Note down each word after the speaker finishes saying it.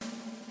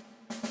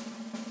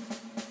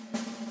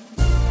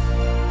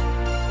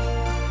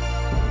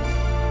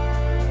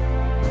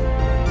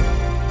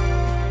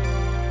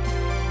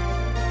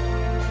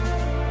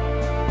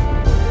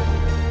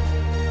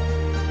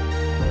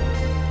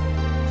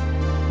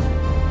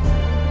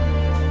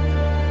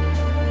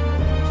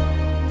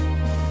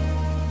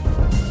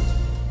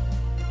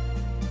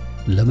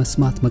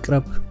ለመስማት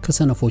መቅረብ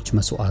ከሰነፎች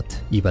መስዋዕት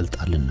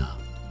ይበልጣልና።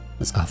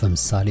 መጽሐፈ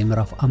ምሳሌ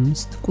ምዕራፍ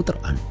 5 ቁጥር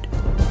 1።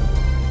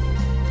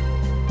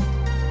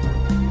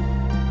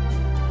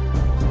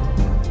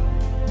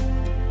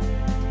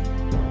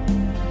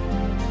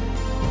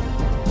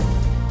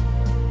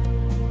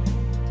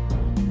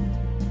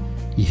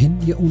 ይህን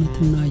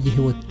የእውነትና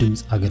የሕይወት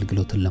ድምጽ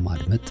አገልግሎትን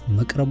ለማድመጥ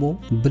መቅረቦ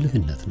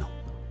ብልህነት ነው።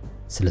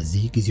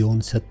 ስለዚህ ጊዜውን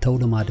ሰጥተው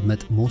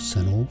ለማድመጥ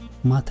መወሰኖ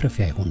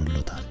ማትረፊያ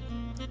ይሆንልዎታል።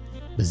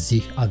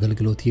 በዚህ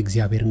አገልግሎት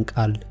የእግዚአብሔርን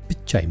ቃል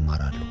ብቻ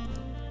ይማራሉ።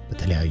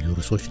 በተለያዩ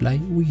ርዕሶች ላይ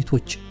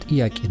ውይይቶች፣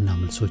 ጥያቄና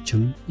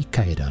መልሶችም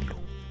ይካሄዳሉ።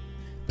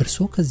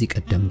 እርስዎ ከዚህ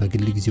ቀደም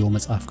በግል ጊዜው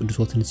መጽሐፍ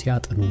ቅዱሶትን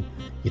ሲያጠኑ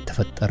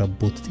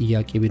የተፈጠረቦት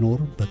ጥያቄ ቢኖር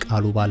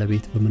በቃሉ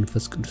ባለቤት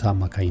በመንፈስ ቅዱስ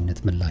አማካኝነት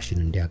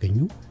ምላሽን እንዲያገኙ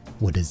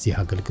ወደዚህ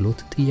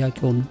አገልግሎት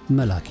ጥያቄውን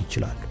መላክ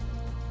ይችላሉ።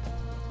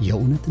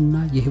 የእውነትና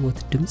የሕይወት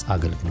ድምጽ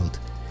አገልግሎት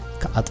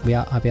ከአጥቢያ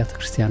አብያተ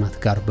ክርስቲያናት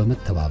ጋር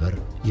በመተባበር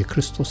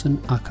የክርስቶስን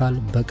አካል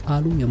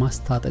በቃሉ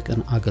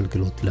የማስታጠቅን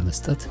አገልግሎት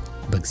ለመስጠት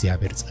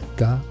በእግዚአብሔር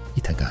ጸጋ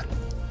ይተጋል።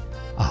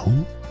 አሁን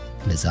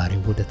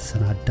ለዛሬው ወደ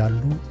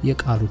ተሰናዳሉ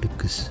የቃሉ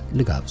ድግስ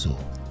ልጋብዞ።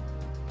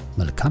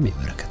 መልካም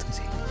የበረከት ጊዜ።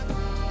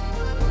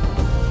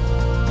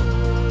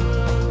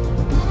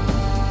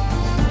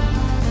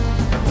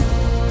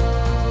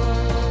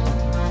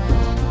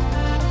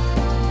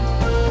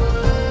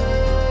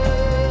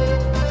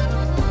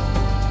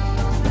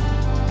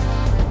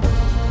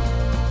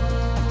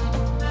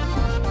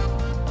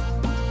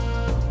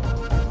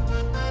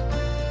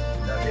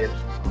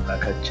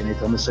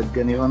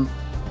 የተመሰገነ ይሁን።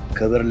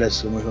 ክብር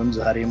ለስሙ ይሁን።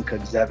 ዛሬም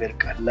ከእግዚአብሔር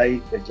ቃል ላይ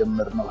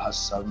በጀመርነው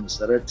ሐሳብ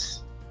መሰረት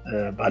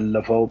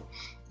ባለፈው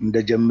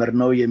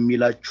እንደጀመርነው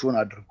የሚላችሁን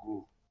አድርጉ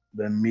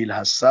በሚል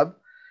ሐሳብ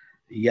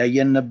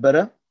እያየን ነበረ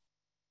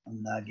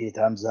እና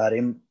ጌታም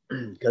ዛሬም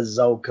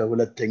ከዛው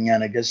ከሁለተኛ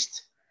ነገሥት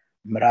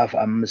ምዕራፍ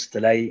 5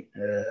 ላይ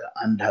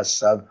አንድ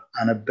ሐሳብ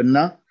አነብና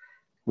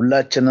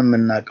ሁላችንም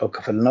እናቀው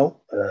ክፍል ነው።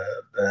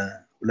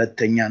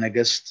 በሁለተኛ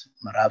ነገሥት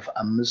ምዕራፍ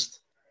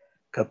 5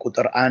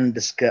 ከቁጥር 1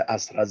 እስከ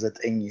 19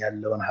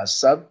 ያለውን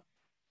ሐሳብ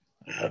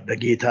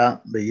በጌታ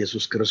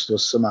በኢየሱስ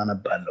ክርስቶስ ስም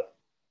አነባለሁ።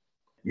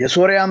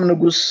 የሶርያም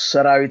ንጉስ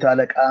ሰራዊት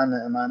አለቃ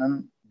ንዕማንም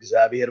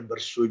እግዚአብሔር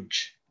በእርሱ እጅ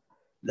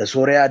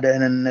ለሶርያ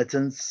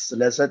ደህንነትን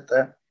ስለሰጠ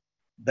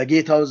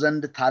በጌታው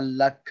ዘንድ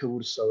ታላቅ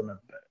ክቡር ሰው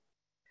ነበር።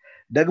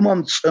 ደግሞም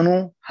ጽኑ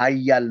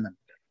ኃያል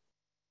ነበር፣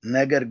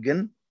 ነገር ግን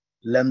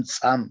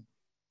ለምጻም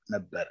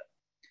ነበር።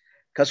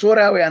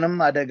 ከሶርያውያንም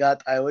አደጋ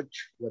ጣዮች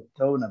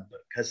ወጥተው ነበር።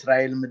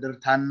 ከእስራኤል ምድር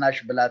ታናሽ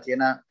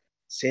ብላቴና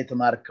ሴት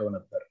ማርከው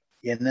ነበር።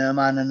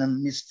 የንዕማንንም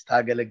ሚስት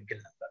ታገለግል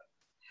ነበር።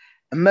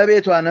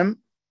 እመቤቷንም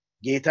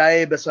ጌታዬ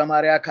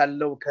በሰማርያ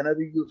ካለው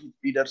ከነብዩ ፊት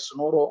ቢደርስ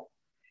ኖሮ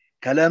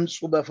ከለምጹ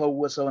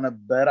በፈወሰው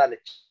ነበር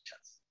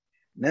አለቻት።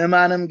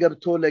 ንዕማንም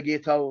ገብቶ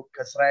ለጌታው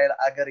ከእስራኤል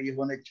አገር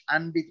የሆነች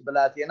አንዲት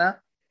ብላቴና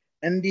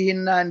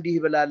እንዲህና እንዲህ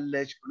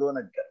ብላለች ብሎ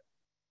ነገር።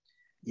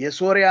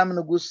 የሶርያም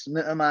ንጉስ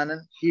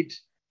ንዕማንን ሂድ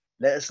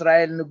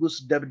ለእስራኤል ንጉስ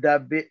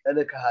ደብዳቤ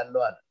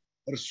እልክሃለሁ አለ።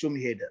 እርሱም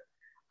ሄደ።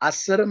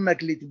 10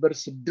 መክሊት ብር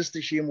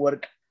 6000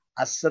 ወርቅ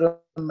 10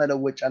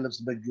 መለወጫ ልብስ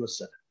በእጁ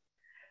ወሰደ።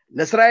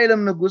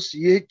 ለእስራኤልም ንጉስ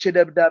ይህች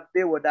ደብዳቤ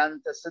ወደ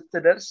አንተ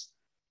ስትደርስ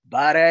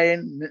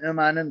ባሪያዬን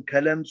ንዕማንን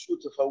ከለምጹ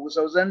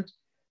ትፈውሰው ዘንድ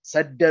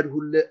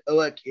ሰደድሁልህ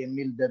እወቅ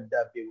የሚል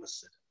ደብዳቤ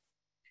ወሰደ።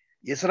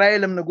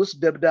 የእስራኤልም ንጉስ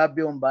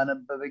ደብዳቤውን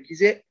ባነበበ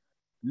ጊዜ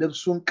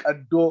ልብሱን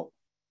ቀዶ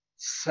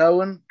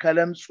ሰውን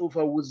ከለምጹ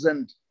ፈውስ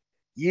ዘንድ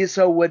ይህ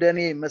ሰው ወደኔ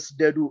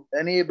መስደዱ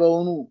እኔ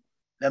በውኑ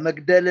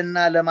ለመግደልና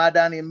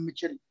ለማዳን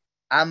የምችል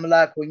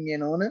አምላክ ሆኜ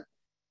ነውን?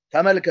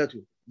 ተመልከቱ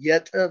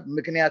የጥብ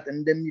ምክንያት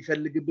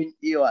እንደሚፈልግብኝ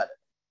ይዋለ።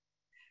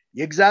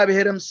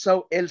 የእግዚአብሔርም ሰው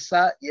ኤልሳ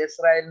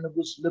የእስራኤል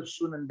ንጉስ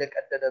ልብሱን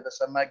እንደቀደደ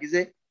በሰማ ጊዜ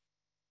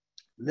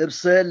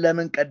ልብስህን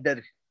ለምን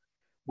ቀደድህ?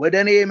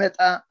 ወደኔ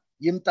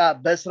ይምጣ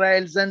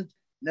በእስራኤል ዘንድ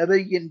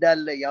ነብይ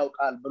እንዳለ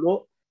ያውቃል ብሎ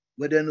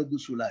ወደ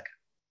ንጉሱ ላከ።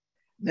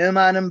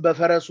 ንዕማንም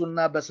በፈረሱና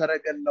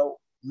በሰረገላው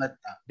መጣ።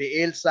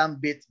 በኤልሳም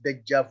ቤት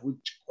ደጃፍ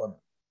ውጭ ቆመ።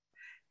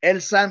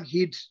 ኤልሳም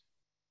ሂድ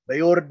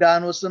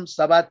በዮርዳኖስም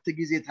 7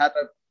 ጊዜ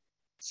ታጠብ፣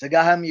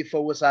 ስጋህም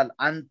ይፈወሳል፣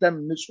 አንተም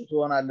ንጹህ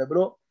ትሆናለህ ብሎ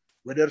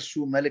ወደ እርሱ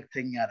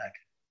መልእክተኛ ላከ።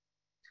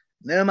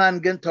 ንዕማን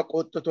ግን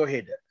ተቆጥቶ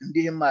ሄደ፣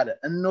 እንዲህም አለ፣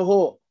 እነሆ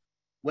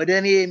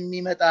ወደኔ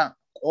የሚመጣ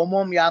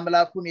ቆሞም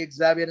የአምላኩን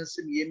የእግዚአብሔርን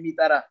ስም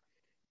የሚጠራ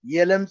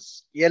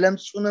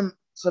የለምጹንም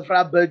ስፍራ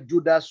በእጁ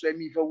ዳሶ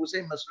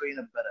የሚፈውሰኝ መስሎኝ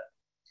ነበረ።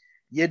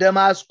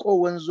 የደማስቆ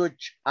ወንዞች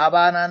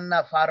አባናና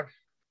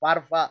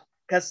ፋርፋ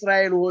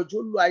ከእስራኤል ውኆች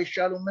ሁሉ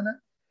አይሻሉምን?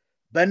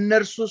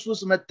 በእነርሱስ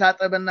ውስጥ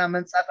መታጠብና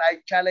መንጻት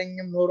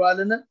አይቻለኝም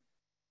ኖሯልን?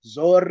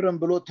 ዘወርም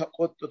ብሎ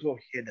ተቆጥቶ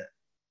ሄደ።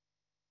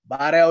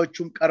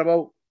 ባሪያዎቹም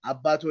ቀርበው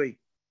አባት ሆይ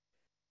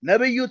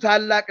ነብዩ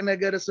ታላቅ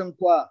ነገርስ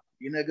እንኳ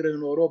ይነግርህ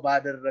ኖሮ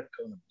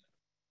ባደረከው ነበር፣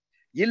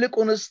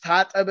 ይልቁንስ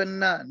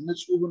ታጠብና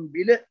ንጹህን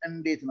ቢልህ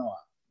እንዴት ነው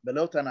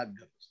ብለው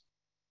ተናገሩት።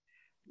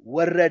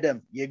 ወረደም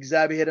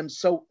የእግዚአብሔርም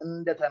ሰው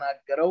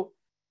እንደተናገረው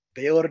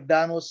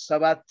በዮርዳኖስ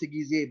 7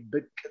 ጊዜ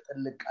ብቅ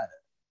ጥልቅ አለ።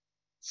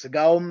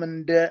 ስጋውም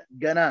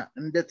እንደገና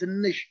እንደ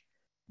ትንሽ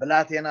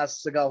ብላቴና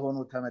ስጋ ሆኖ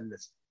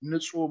ተመለሰ፣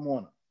 ንጹህም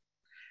ሆነ።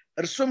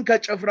 እርሱም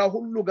ከጭፍራ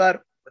ሁሉ ጋር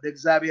ወደ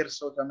እግዚአብሔር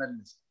ሰው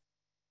ተመለሰ።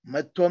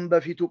 መጥቶም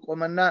በፊቱ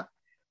ቆመና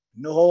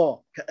እነሆ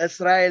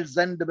ከእስራኤል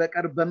ዘንድ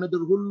በቀር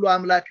በምድር ሁሉ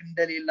አምላክ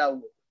እንደሌለ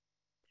አወቅሁ።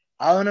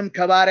 አሁንም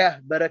ከባሪያህ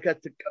በረከት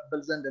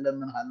ትቀበል ዘንድ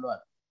እለምንሃለሁ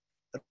አለ።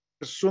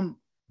 እርሱም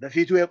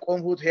በፊቱ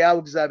የቆምሁት ሕያው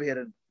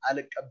እግዚአብሔርን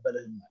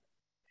አልቀበልህም አለ።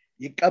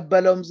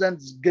 ይቀበለውም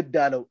ዘንድ ግድ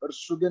አለው።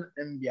 እርሱ ግን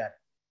እምቢ አለ።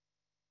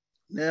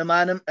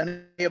 ንዕማንም እኔ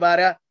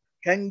ባሪያ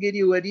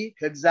ከእንግዲህ ወዲህ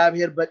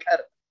ከእግዚአብሔር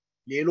በቀር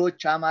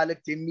ሌሎች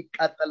አማልክት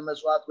የሚቃጠል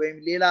መስዋዕት ወይም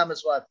ሌላ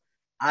መስዋዕት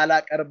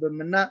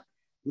አላቀርብምና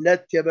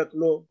 2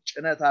 የበቅሎ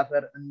ጭነት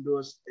አፈር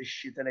እንድወስድ እሺ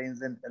ትለኝ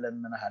ዘንድ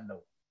እለምንሃለሁ።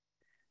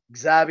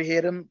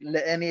 እግዚአብሔርም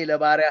ለእኔ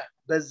ለባሪያ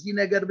በዚህ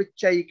ነገር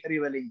ብቻ ይቅር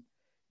ይበለኝ፣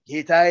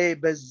 ጌታዬ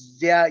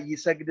በዚያ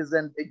ይሰግድ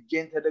ዘንድ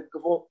እጄን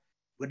ተደግፎ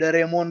ወደ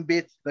ሬሞን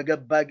ቤት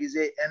በገባ ጊዜ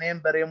እኔም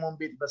በሬሞን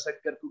ቤት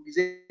በሰገድኩ ጊዜ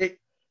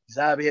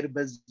እግዚአብሔር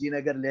በዚህ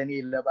ነገር ለእኔ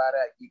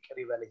ለባሪያ ይቅር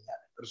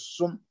ይበለኛል።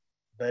 እርሱም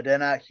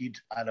በደህና ሂድ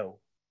አለው።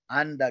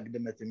 አንድ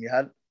አግድመትም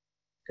ያህል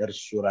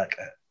ከእርሱ ራቀ።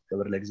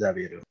 ክብር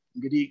ለእግዚአብሔር ይሁን።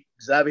 እንግዲህ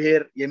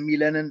እግዚአብሔር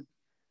የሚለንን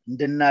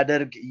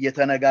እንድናደርግ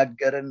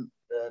እየተነጋገርን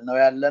ነው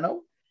ያለነው።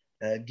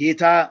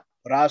 ጌታ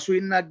ራሱ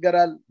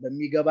ይናገራል፣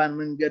 በሚገባን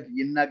መንገድ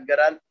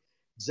ይናገራል።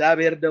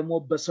 እግዚአብሔር ደግሞ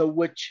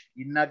በሰዎች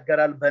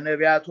ይናገራል፣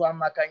 በነቢያቱ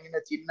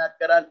አማካኝነት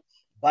ይናገራል፣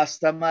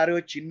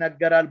 በአስተማሪዎች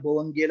ይናገራል፣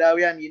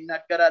 በወንጌላውያን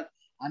ይናገራል።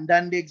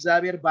 አንዳንዴ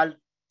እግዚአብሔር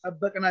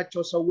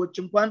ባልጠበቅናቸው ሰዎች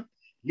እንኳን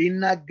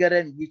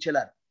ሊናገረን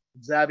ይችላል።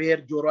 እግዚአብሔር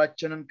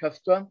ጆሮአችንን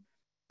ከፍቶ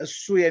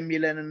እሱ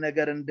የሚለንን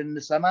ነገር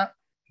እንድንሰማ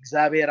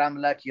እግዚአብሔር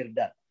አምላክ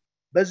ይርዳል።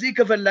 በዚህ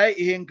ክፍል ላይ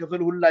ይሄን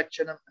ክፍል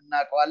ሁላችንም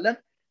እናውቀዋለን።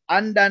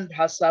 አንዳንድ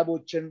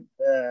ሐሳቦችን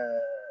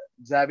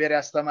እግዚአብሔር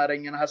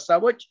ያስተማረኝን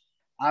ሐሳቦች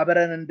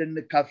አብረን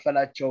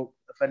እንድንካፈላቸው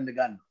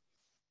እፈልጋለሁ።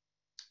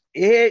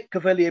 ይሄ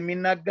ክፍል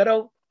የሚናገረው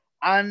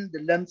አንድ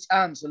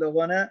ለምጻም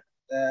ስለሆነ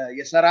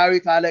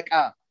የሰራዊት አለቃ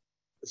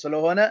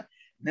ስለሆነ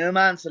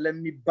ንዕማን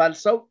ስለሚባል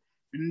ሰው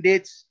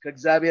እንዴት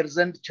ከእግዚአብሔር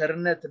ዘንድ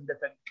ቸርነት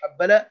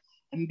እንደተቀበለ፣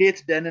 እንዴት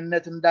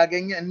ደህንነት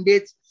እንዳገኘ፣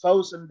 እንዴት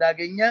ፈውስ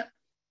እንዳገኘ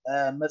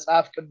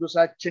መጽሐፍ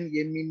ቅዱሳችን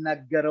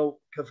የሚናገረው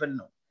ክፍል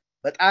ነው።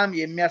 በጣም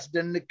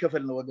የሚያስደንቅ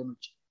ክፍል ነው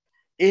ወገኖች።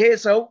 ይሄ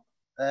ሰው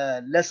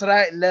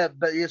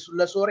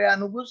ለሶሪያ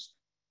ንጉስ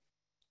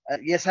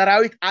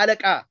የሰራዊት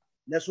አለቃ፣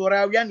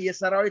 ለሶሪያውያን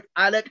የሰራዊት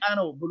አለቃ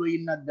ነው ብሎ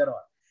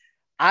ይናገረዋል።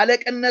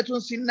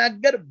 አለቅነቱን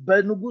ሲናገር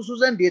በንጉሱ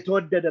ዘንድ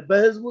የተወደደ፣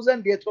 በህዝቡ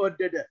ዘንድ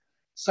የተወደደ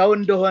ሰው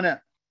እንደሆነ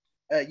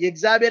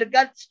የእግዚአብሔር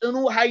ቃል ጽኑ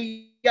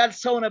ኃያል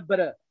ሰው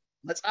ነበረ።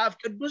 መጽሐፍ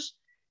ቅዱስ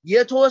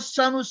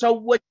የተወሰኑ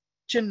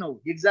ሰዎችን ነው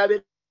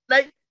የእግዚአብሔር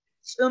ላይ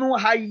ጽኑ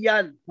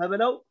ኃያል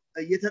ተብለው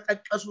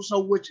የተጠቀሱ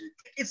ሰዎች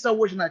ጥቂት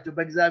ሰዎች ናቸው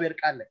በእግዚአብሔር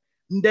ቃል ላይ።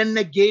 እንደነ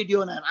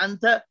ጌዲዮን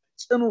አንተ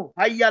ጽኑ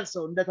ኃያል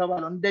ሰው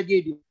እንደተባለው እንደ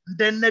ጌዲዮን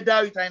እንደነ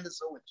ዳዊት አይነት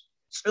ሰዎች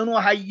ጽኑ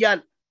ኃያል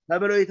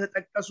ተብለው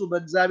የተጠቀሱ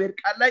በእግዚአብሔር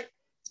ቃል ላይ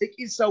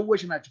ጥቂት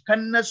ሰዎች ናቸው።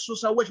 ከነሱ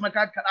ሰዎች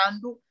መካከል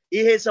አንዱ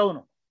ይሄ ሰው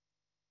ነው።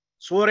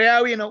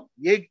 ሶሪያዊ ነው።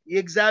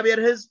 የእግዚአብሔር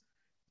ህዝብ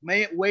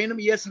ወይንም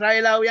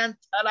የእስራኤላውያን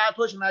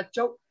ጠላቶች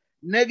ናቸው።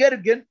 ነገር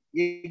ግን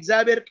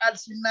የእግዚአብሔር ቃል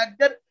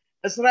ሲናገር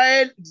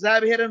እስራኤል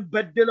እግዚአብሔርን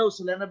በድለው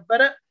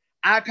ስለነበረ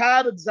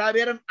አካብ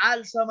እግዚአብሔርን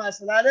አልሰማ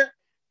ስላለ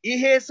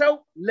ይሄ ሰው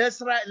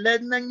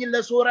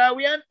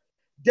ለሶሪያውያን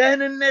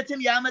ደህንነትን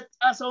ያመጣ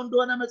ሰው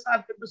እንደሆነ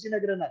መጽሐፍ ቅዱስ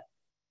ይነግረናል።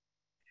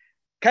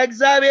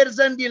 ከእግዚአብሔር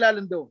ዘንድ ይላል።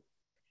 እንደው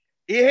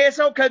ይሄ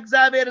ሰው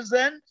ከእግዚአብሔር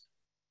ዘንድ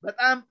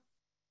በጣም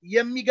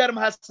የሚገርም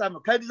ሐሳብ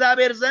ነው።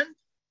 ከእግዚአብሔር ዘንድ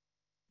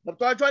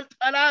ገብቷቸዋል።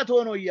 ጠላት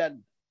ሆኖ እያለ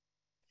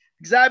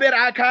እግዚአብሔር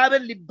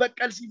አካብን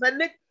ሊበቀል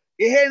ሲፈልግ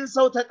ይሄን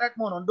ሰው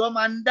ተጠቅሞ ነው። እንደውም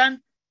አንዳንድ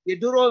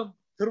የድሮ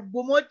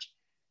ትርጉሞች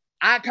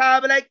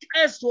አካብ ላይ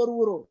ቀስት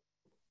ወርውሮ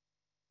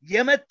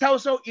የመታው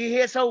ሰው ይሄ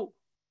ሰው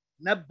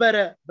ነበረ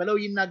ብለው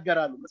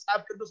ይናገራሉ።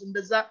 መጽሐፍ ቅዱስ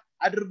እንደዛ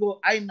አድርጎ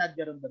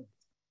አይናገርም።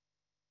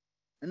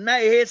 እና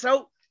ይሄ ሰው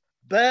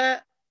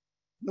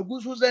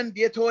በንጉሱ ዘንድ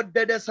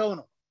የተወደደ ሰው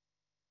ነው፣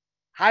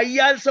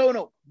 ኃያል ሰው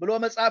ነው ብሎ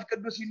መጽሐፍ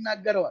ቅዱስ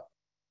ይናገረዋል።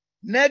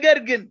 ነገር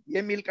ግን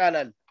የሚል ቃል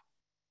አለ፣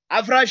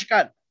 አፍራሽ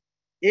ቃል።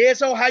 ይሄ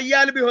ሰው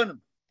ኃያል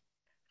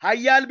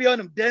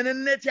ቢሆንም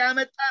ደህንነት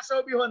ያመጣ ሰው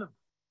ቢሆንም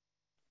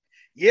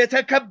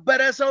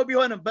የተከበረ ሰው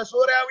ቢሆንም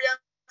በሶሪያውያን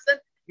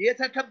ዘንድ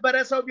የተከበረ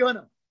ሰው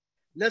ቢሆንም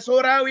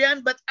ለሶሪያውያን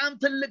በጣም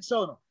ትልቅ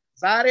ሰው ነው።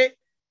 ዛሬ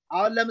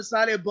አሁን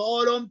ለምሳሌ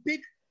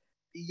በኦሎምፒክ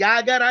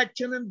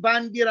የሀገራችንን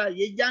ባንዲራ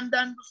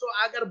የእያንዳንዱ ሰው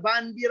አገር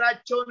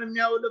ባንዲራቸውን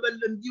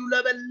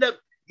እንዲውለበለብ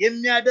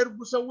የሚያደርጉ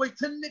ሰዎች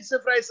ትልቅ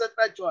ስፍራ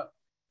ይሰጣቸዋል።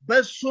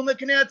 በሱ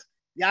ምክንያት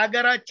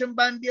የሀገራችን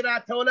ባንዲራ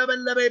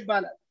ተውለበለበ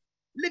ይባላል።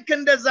 ልክ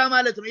እንደዛ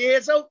ማለት ነው። ይሄ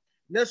ሰው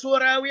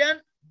ለሶሪያውያን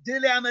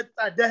ድል ያመጣ፣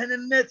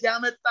 ደህንነት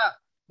ያመጣ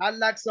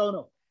ታላቅ ሰው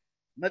ነው።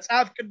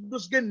 መጽሐፍ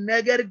ቅዱስ ግን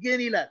ነገር ግን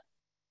ይላል፣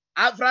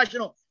 አፍራሽ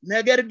ነው።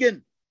 ነገር ግን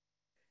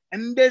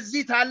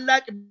እንደዚህ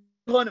ታላቅ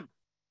ቢሆንም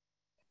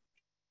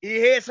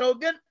ይሄ ሰው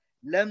ግን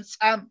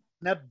ለምጻም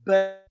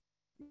ነበር።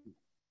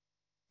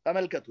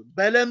 ተመልከቱ፣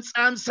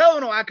 በለምጻም ሰው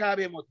ነው አካብ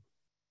የሞተው።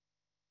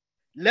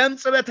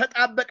 ለምጽ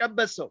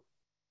በተጣበቀበት ሰው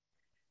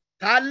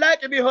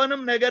ታላቅ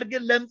ቢሆንም ነገር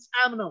ግን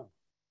ለምጻም ነው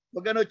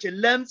ወገኖች።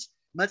 ለምጽ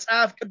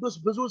መጽሐፍ ቅዱስ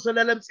ብዙ ስለ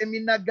ለምጽ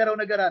የሚናገረው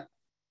ነገር አለ።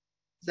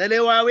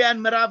 ዘሌዋውያን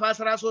ምዕራፍ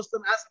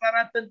 13ን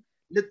 14ን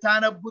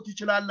ልታነቡ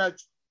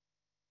ትችላላችሁ።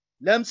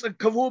 ለምጽ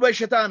ክፉ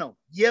በሽታ ነው፣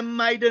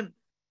 የማይድን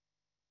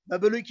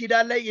በብሉይ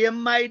ኪዳን ላይ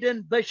የማይድን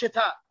በሽታ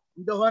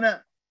እንደሆነ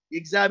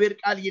የእግዚአብሔር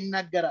ቃል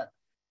ይናገራል።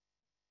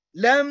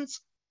 ለምጽ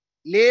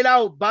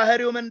ሌላው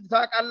ባህሪው ምን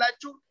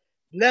ታውቃላችሁ?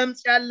 ለምጽ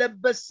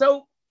ያለበት ሰው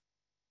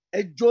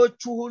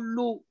እጆቹ ሁሉ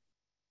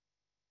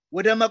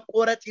ወደ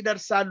መቆረጥ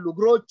ይደርሳሉ፣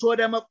 እግሮቹ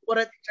ወደ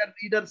መቆረጥ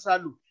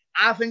ይደርሳሉ፣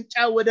 አፍንጫ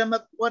ወደ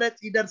መቆረጥ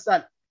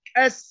ይደርሳል።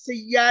 ቀስ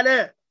እያለ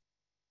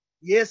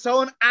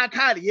የሰውን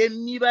አካል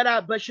የሚበላ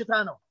በሽታ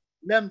ነው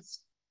ለምጽ።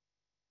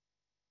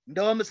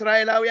 እንደውም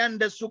እስራኤላውያን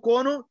እንደሱ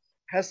ከሆኑ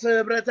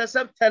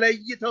ከህብረተሰብ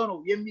ተለይተው ነው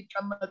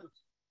የሚቀመጡት።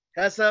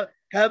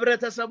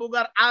 ከህብረተሰቡ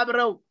ጋር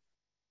አብረው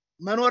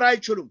መኖር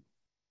አይችሉም።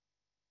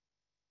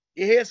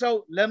 ይሄ ሰው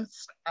ለምጽ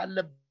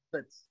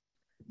አለበት።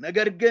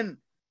 ነገር ግን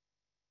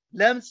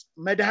ለምጽ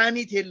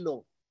መድኃኒት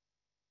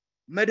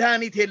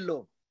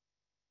የለውም።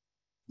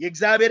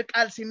 የእግዚአብሔር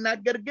ቃል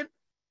ሲናገር ግን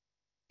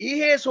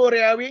ይሄ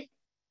ሶርያዊ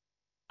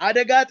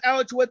አደጋ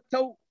ጣዮች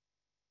ወጥተው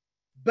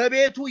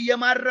በቤቱ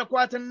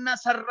የማረኳትና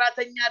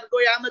ሰራተኛ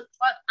አድርገው ያመጧት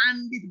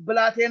አንዲት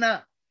ብላቴና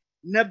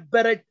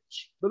ነበረች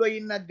ብሎ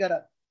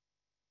ይናገራል።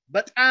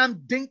 በጣም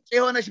ድንቅ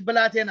የሆነች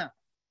ብላቴና፣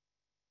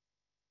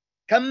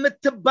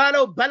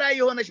 ከምትባለው በላይ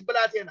የሆነች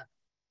ብላቴና፣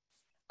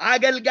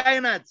 አገልጋይ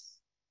ናት፣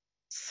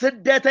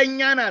 ስደተኛ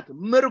ናት፣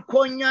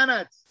 ምርኮኛ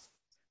ናት።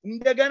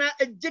 እንደገና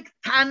እጅግ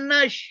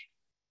ታናሽ፣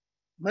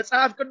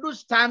 መጽሐፍ ቅዱስ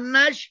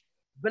ታናሽ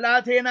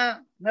ብላቴና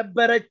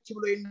ነበረች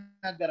ብሎ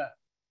ይናገራል።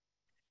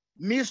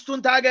 ሚስቱን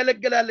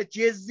ታገለግላለች።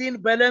 የዚህን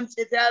በለምጽ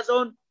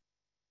የተያዘውን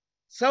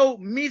ሰው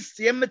ሚስት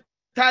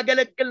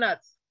የምታገለግል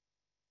ናት።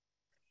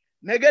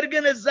 ነገር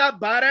ግን እዛ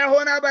ባሪያ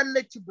ሆና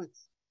ባለችበት፣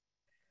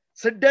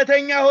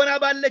 ስደተኛ ሆና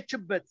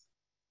ባለችበት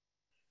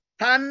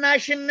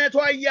ታናሽነቷ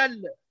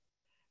እያለ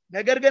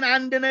ነገር ግን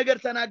አንድ ነገር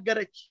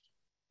ተናገረች።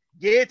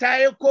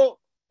 ጌታዬ እኮ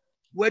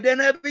ወደ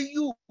ነብዩ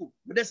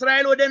ወደ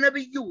እስራኤል ወደ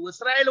ነብዩ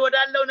እስራኤል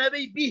ወዳለው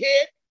ነብይ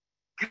ቢሄድ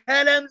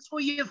ከለምጹ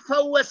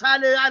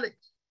ይፈወሳል አለች።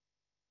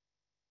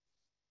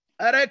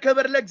 አረ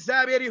ክብር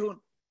ለእግዚአብሔር ይሁን።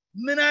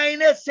 ምን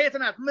አይነት ሴት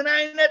ናት! ምን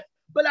አይነት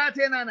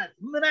ብላቴና ናት!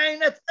 ምን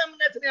አይነት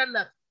እምነት ነው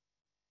ያላት!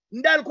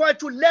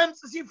 እንዳልኳችሁ ለምጽ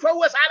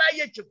ሲፈወስ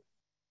አላየችም።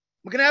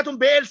 ምክንያቱም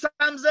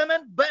በኤልሳም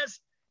ዘመን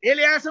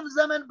በኤልያስም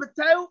ዘመን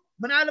ብታዩ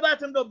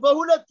ምናልባት እንደው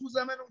በሁለቱ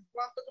ዘመን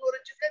እንኳን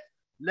ብትኖርችበት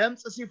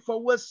ለምጽ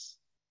ሲፈወስ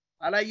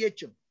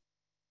አላየችም።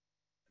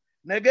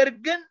 ነገር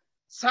ግን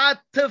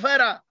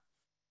ሳትፈራ፣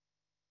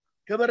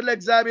 ክብር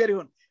ለእግዚአብሔር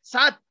ይሁን፣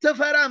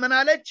 ሳትፈራ ምን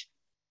አለች?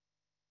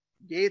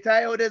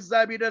 ጌታዬ ወደዛ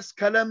ቢደርስ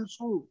ከለምጹ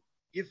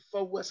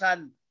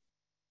ይፈወሳል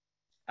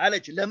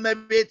አለች።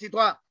 ለመቤቲቷ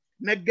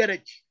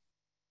ነገረች።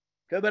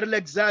 ክብር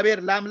ለእግዚአብሔር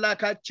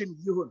ለአምላካችን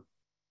ይሁን።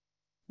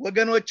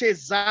 ወገኖቼ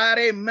ዛሬ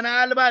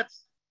ምናልባት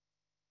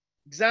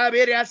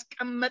እግዚአብሔር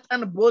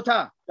ያስቀመጠን ቦታ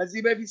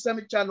ከዚህ በፊት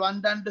ሰምቻለሁ።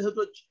 አንዳንድ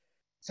እህቶች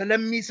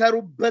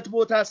ስለሚሰሩበት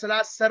ቦታ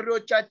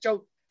ስላሰሪዎቻቸው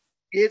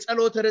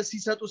የጸሎት ርዕስ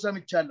ሲሰጡ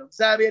ሰምቻለሁ።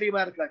 እግዚአብሔር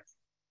ይባርካችሁ።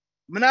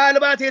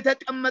 ምናልባት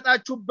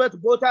የተቀመጣችሁበት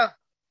ቦታ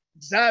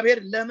እግዚአብሔር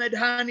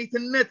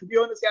ለመድኃኒትነት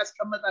ቢሆን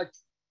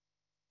ሲያስቀምጣችሁ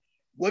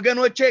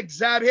ወገኖቼ፣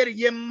 እግዚአብሔር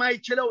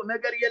የማይችለው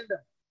ነገር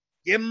የለም፣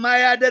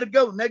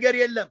 የማያደርገው ነገር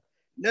የለም፣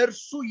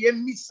 ለእርሱ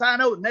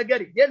የሚሳነው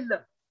ነገር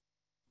የለም።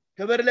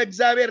 ክብር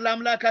ለእግዚአብሔር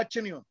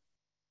ለአምላካችን ይሁን።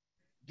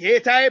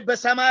 ጌታዬ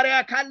በሰማርያ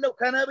ካለው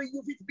ከነብዩ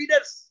ፊት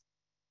ቢደርስ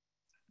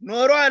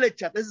ኖሮ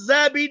አለቻት። እዛ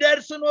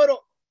ቢደርስ ኖሮ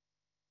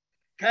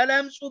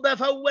ከለምጹ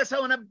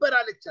በፈወሰው ነበር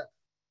አለቻት።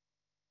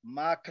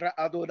 ማክራ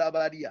አዶላ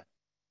ባዲያ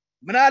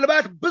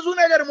ምናልባት ብዙ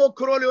ነገር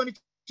ሞክሮ ሊሆን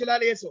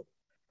ይችላል። የሰው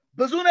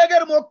ብዙ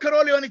ነገር ሞክሮ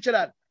ሊሆን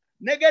ይችላል።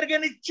 ነገር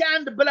ግን እቺ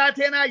አንድ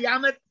ብላቴና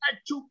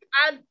ያመጣችው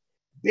ቃል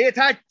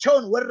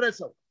ቤታቸውን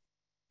ወረሰው።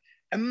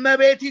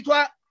 እመቤቲቷ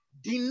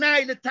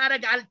ዲናይ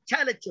ልታረግ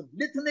አልቻለችም፣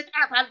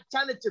 ልትንቃት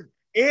አልቻለችም፣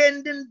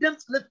 ይሄንን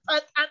ድምጽ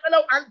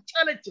ልታጣጥለው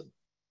አልቻለችም።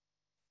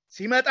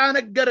 ሲመጣ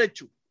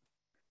ነገረችው።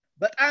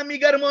 በጣም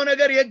የሚገርመው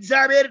ነገር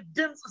የእግዚአብሔር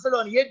ድምጽ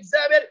ስለሆነ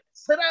የእግዚአብሔር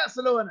ስራ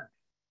ስለሆነ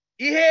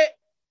ይሄ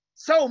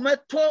ሰው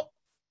መጥቶ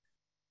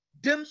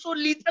ድምጹን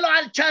ሊጥለው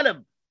አልቻለም።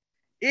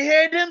 ይሄ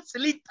ድምጽ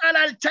ሊጣል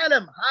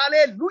አልቻለም።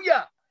 ሃሌሉያ።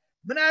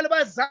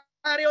 ምናልባት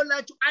ዛሬ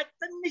ወላችሁ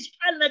ትንሽ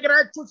ቃል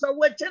ነግራችሁ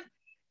ሰዎችን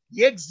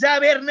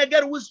የእግዚአብሔር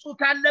ነገር ውስጡ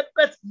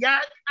ካለበት ያ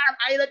ቃል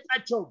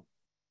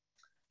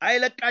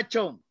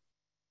አይለቃቸውም።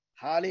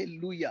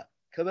 ሃሌሉያ።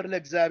 ክብር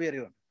ለእግዚአብሔር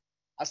ይሁን።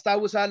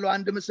 አስታውሳለሁ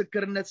አንድ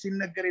ምስክርነት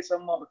ሲነገር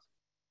የሰማሁት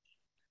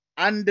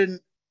አንድ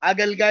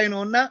አገልጋይ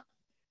ነውና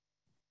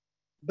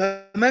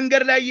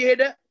በመንገድ ላይ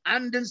የሄደ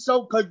አንድን ሰው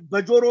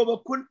በጆሮ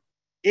በኩል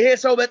ይሄ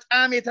ሰው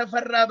በጣም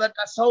የተፈራ በቃ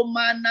ሰው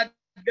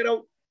ማናገረው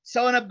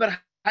ሰው ነበር፣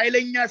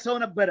 ኃይለኛ ሰው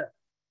ነበረ።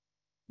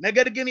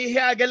 ነገር ግን ይሄ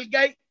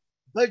አገልጋይ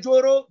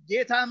በጆሮ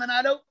ጌታ ምን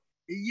አለው?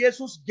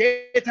 ኢየሱስ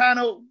ጌታ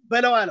ነው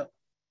በለው አለው።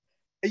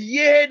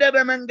 እየሄደ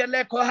በመንገድ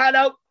ላይ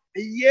ከኋላው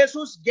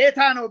ኢየሱስ ጌታ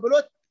ነው ብሎ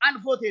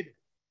አልፎት ሄደ።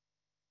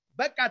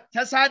 በቃ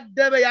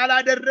ተሳደበ።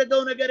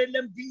 ያላደረገው ነገር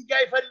የለም።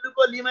 ድንጋይ ፈልጎ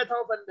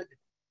ሊመታው ፈለገ።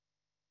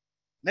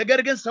 ነገር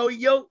ግን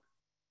ሰውየው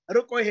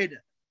ርቆ ሄደ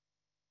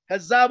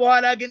ከዛ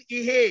በኋላ ግን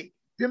ይሄ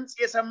ድምጽ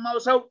የሰማው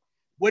ሰው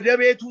ወደ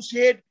ቤቱ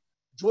ሲሄድ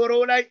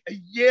ጆሮው ላይ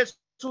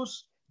ኢየሱስ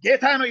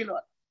ጌታ ነው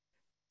ይለዋል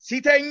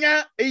ሲተኛ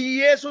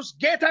ኢየሱስ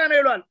ጌታ ነው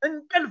ይለዋል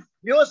እንቅልፍ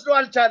ሊወስደው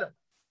አልቻለም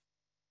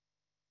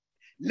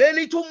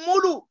ሌሊቱን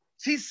ሙሉ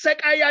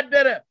ሲሰቃይ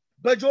ያደረ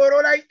በጆሮ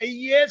ላይ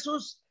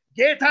ኢየሱስ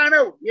ጌታ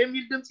ነው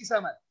የሚል ድምጽ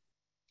ይሰማል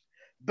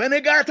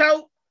በነጋታው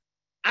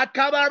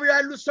አካባቢው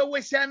ያሉ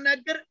ሰዎች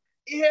ሲያናገር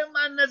ይሄማ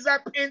እነዛ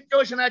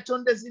ጴንጤዎች ናቸው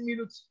እንደዚህ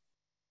የሚሉት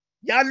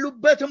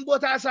ያሉበትን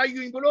ቦታ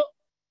አሳዩኝ ብሎ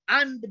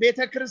አንድ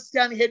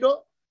ቤተክርስቲያን ሄዶ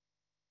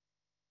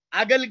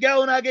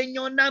አገልጋዩን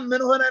አገኘውና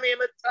ምን ሆነ ነው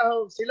የመጣው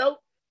ሲለው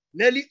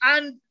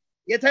አንድ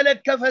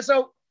የተለከፈ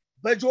ሰው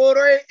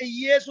በጆሮዬ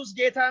ኢየሱስ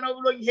ጌታ ነው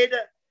ብሎኝ ሄደ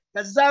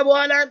ከዛ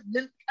በኋላ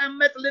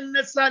ልንቀመጥ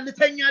ልነሳ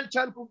ልተኛ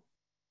አልቻልኩም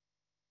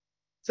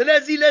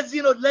ስለዚህ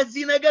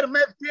ለዚህ ነገር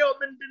መፍትሄው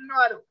ምንድነው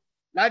አለው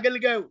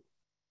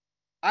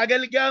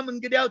አገልጋዩም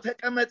እንግዲያው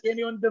ተቀመጥ የኔ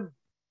ወንድም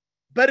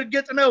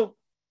በርግጥ ነው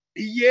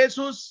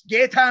ኢየሱስ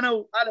ጌታ ነው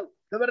አለው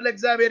ክብር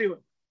ለእግዚአብሔር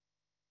ይሁን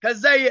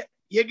ከዛ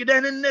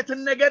የግደህንነትን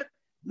ነገር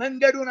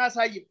መንገዱን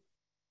አሳየው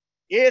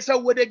ይሄ ሰው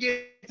ወደ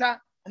ጌታ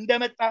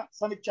እንደመጣ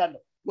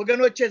ሰምቻለሁ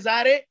ወገኖቼ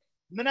ዛሬ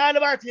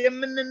ምናልባት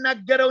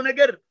የምንናገረው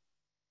ነገር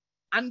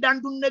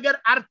አንዳንዱን ነገር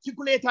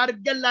አርቲኩሌት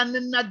አድርገን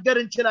ላንናገር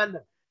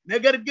እንችላለን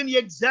ነገር ግን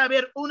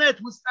የእግዚአብሔር እውነት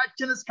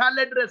ውስጣችን እስካለ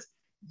ድረስ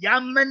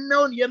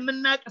ያመነውን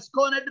የምናቅ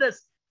እስከሆነ ድረስ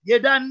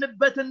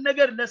የዳንበትን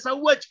ነገር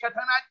ለሰዎች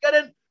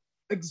ከተናገርን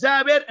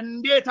እግዚአብሔር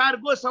እንዴት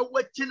አድርጎ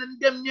ሰዎችን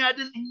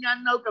እንደሚያድን እኛ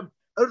እናውቅም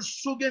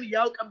እርሱ ግን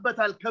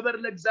ያውቅበታል ክብር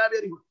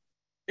ለእግዚአብሔር ይሁን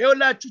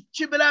ይኸውላችሁ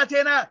እቺ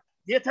ብላቴና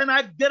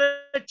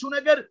የተናገረችው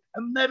ነገር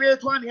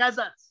እመቤቷን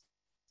ያዛት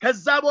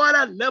ከዛ በኋላ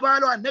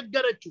ለባሏ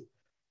ነገረችው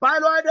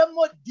ባሏ ደግሞ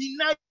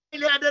ዲናይ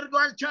ሊያደርገው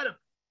አልቻለም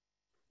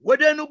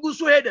ወደ ንጉሱ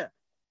ሄደ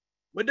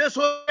ወደ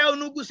ሶርያው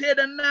ንጉስ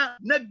ሄደና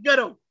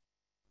ነገረው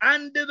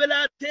አንድ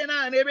ብላቴና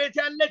እኔ ቤት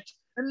ያለች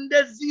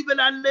እንደዚህ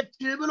ብላለች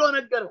ብሎ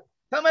ነገረው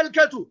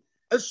ተመልከቱ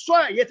እሷ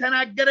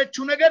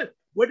የተናገረችው ነገር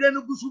ወደ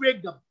ንጉሱ ቤት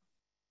ገባ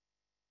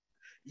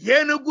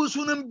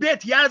የንጉሱንም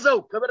ቤት ያዘው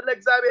ክብር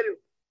ለእግዚአብሔር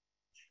ይሁን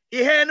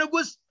ይሄ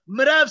ንጉስ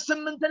ምዕራፍ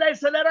 8 ላይ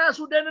ስለራሱ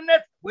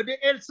ደህንነት ወደ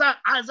ኤልሳ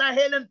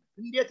አዛሄልን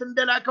እንዴት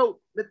እንደላከው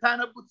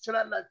ልታነቡ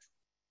ትችላላችሁ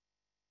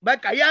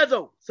በቃ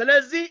ያዘው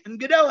ስለዚህ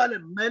እንግዳው አለ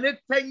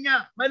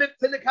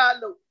መልእክት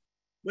ልካለሁ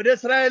ወደ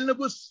እስራኤል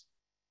ንጉስ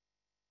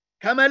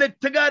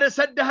ከመልእክት ጋር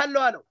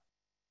እሰድሃለሁ አለው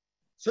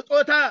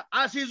ስጦታ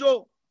አስይዞ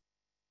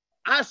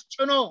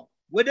አስጭኖ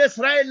ወደ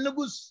እስራኤል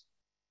ንጉስ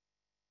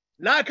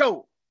ላከው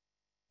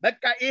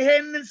በቃ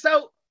ይሄንን ሰው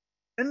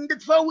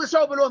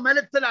እንድትፈውሰው ብሎ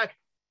መልእክት ላከ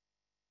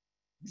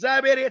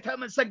እግዚአብሔር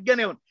የተመሰገነ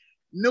ይሁን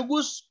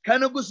ንጉስ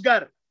ከንጉስ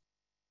ጋር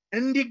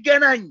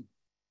እንዲገናኝ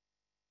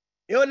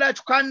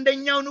ይኸውላችሁ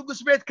ከአንደኛው ንጉስ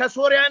ቤት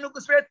ከሶሪያ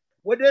ንጉስ ቤት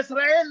ወደ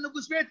እስራኤል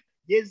ንጉስ ቤት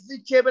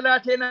የዚች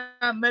የብላቴና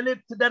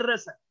መልእክት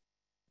ደረሰ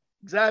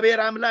እግዚአብሔር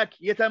አምላክ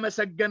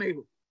የተመሰገነ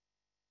ይሁን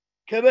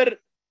ክብር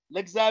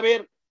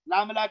ለእግዚአብሔር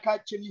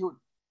ለአምላካችን ይሁን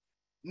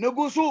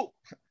ንጉሱ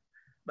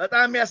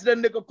በጣም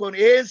ያስደንቅ እኮ ነው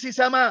ይሄን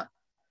ሲሰማ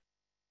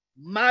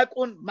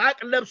ማቅ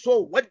ለብሶ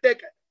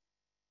ወደቀ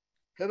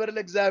ክብር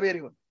ለእግዚአብሔር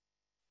ይሁን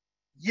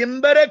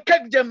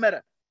ይንበረከክ ጀመረ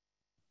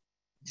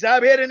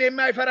እግዚአብሔርን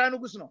የማይፈራ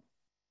ንጉስ ነው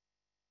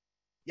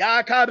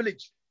የአካብ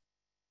ልጅ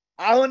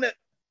አሁን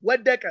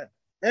ወደቀ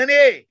እኔ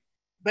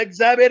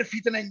በእግዚአብሔር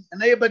ፊት ነኝ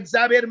እኔ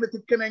በእግዚአብሔር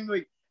ምትክ ነኝ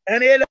ወይ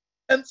እኔ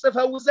ለምጽ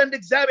ፈውስ ዘንድ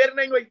እግዚአብሔር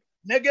ነኝ ወይ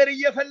ነገር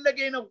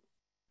እየፈለገኝ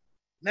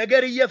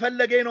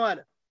ነው አለ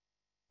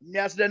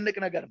የሚያስደንቅ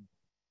ነገር ነው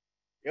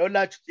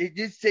ይኸውላችሁ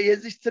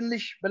የዚህ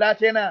ትንሽ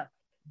ብላቴና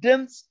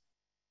ድምጽ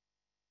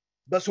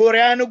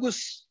በሶሪያ ንጉስ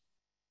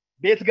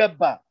ቤት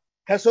ገባ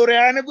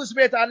ከሶሪያ ንጉስ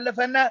ቤት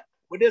አለፈና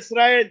ወደ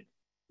እስራኤል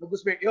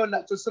ንጉስ ቤት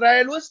ይኸውላችሁ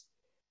እስራኤል ውስጥ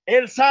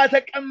ኤልሳ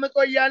ተቀምጦ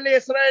ያለ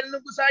የእስራኤል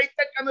ንጉስ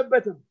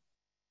አይጠቀምበትም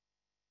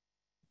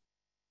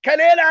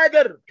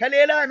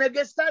ከሌላ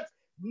ነገስታት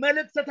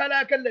መልእክት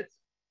ተላከለት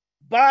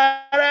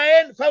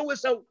ባሪያዬን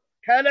ፈውሰው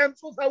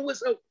ከለምጹ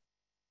ፈውሰው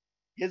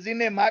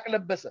የዚህኔ ማቅ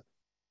ለበሰ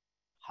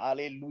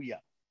ሃሌሉያ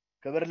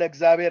ክብር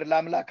ለእግዚአብሔር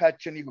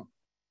ለአምላካችን ይሁን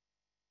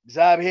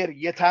እግዚአብሔር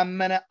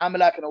የታመነ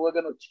አምላክ ነው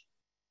ወገኖች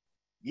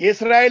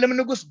የእስራኤልም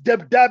ንጉስ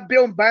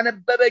ደብዳቤውን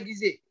ባነበበ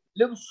ጊዜ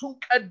ልብሱን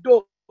ቀዶ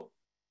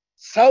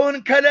ሰውን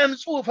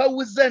ከለምጹ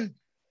ፈውስ ዘንድ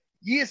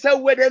ይህ ሰው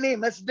ወደኔ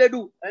መስደዱ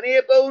እኔ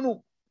በእውኑ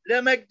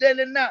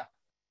ለመግደልና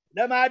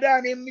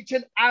ለማዳን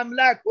የሚችል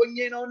አምላክ ሆኜ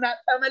ነውና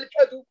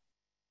ተመልከቱ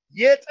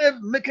የጥብ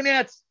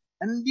ምክንያት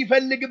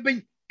እንዲፈልግብኝ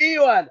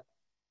ይዋል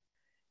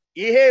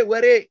ይሄ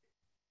ወሬ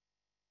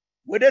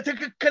ወደ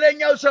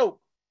ትክክለኛው ሰው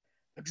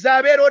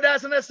እግዚአብሔር ወደ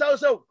አስነሳው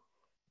ሰው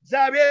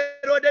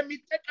እግዚአብሔር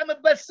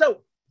ወደሚጠቀምበት ሰው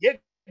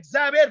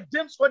የእግዚአብሔር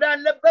ድምጽ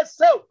ወዳለበት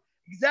ሰው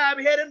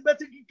እግዚአብሔርን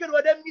በትክክል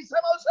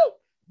ወደሚሰማው ሰው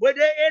ወደ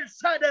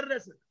ኤልሳ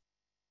ደረሰ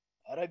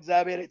አረ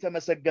እግዚአብሔር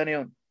የተመሰገነ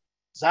ይሁን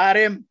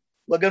ዛሬም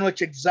ወገኖች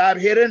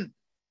እግዚአብሔርን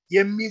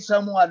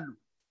የሚሰሙ አሉ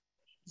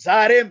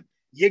ዛሬም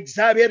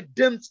የእግዚአብሔር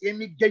ድምጽ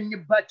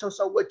የሚገኝባቸው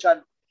ሰዎች አሉ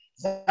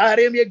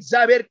ዛሬም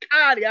የእግዚአብሔር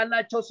ቃል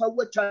ያላቸው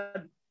ሰዎች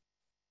አሉ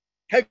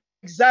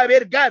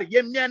ከእግዚአብሔር ጋር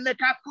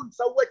የሚያነካኩን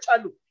ሰዎች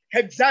አሉ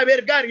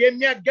ከእግዚአብሔር ጋር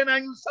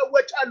የሚያገናኙ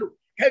ሰዎች አሉ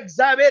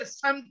ከእግዚአብሔር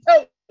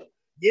ሰምተው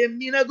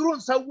የሚነግሩን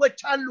ሰዎች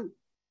አሉ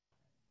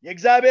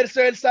የእግዚአብሔር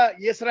ሰው ኤልሳ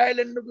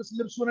የእስራኤልን ንጉስ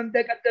ልብሱን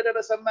እንደቀደደ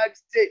በሰማ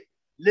ጊዜ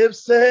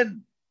ልብስህን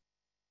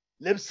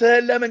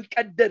ለምን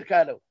ቀደድ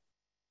ካለው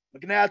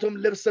ምክንያቱም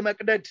ልብስ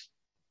መቅደድ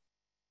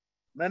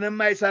ምንም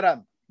አይሰራም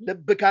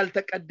ልብ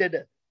ካልተቀደደ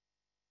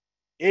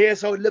ይሄ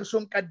ሰው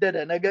ልብሱን ቀደደ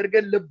ነገር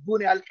ግን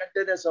ልቡን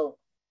ያልቀደደ ሰው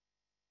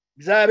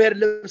እግዚአብሔር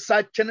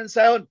ልብሳችንን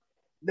ሳይሆን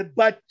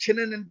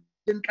ልባችንን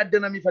እንድንቀድ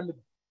ነው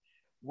የሚፈልገው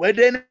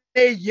ወደኔ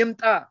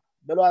ይምጣ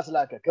ብሎ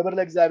አስላከ ክብር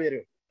ለእግዚአብሔር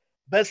ይሁን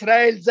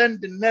በእስራኤል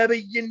ዘንድ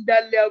ነብይ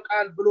እንዳለ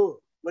ያውቃል ብሎ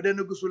ወደ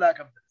ንጉሱ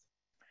ላከበት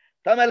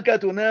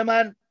ተመልከቱ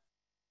ነማን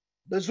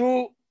ብዙ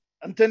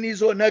እንትን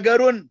ይዞ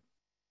ነገሩን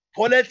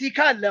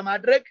ፖለቲካል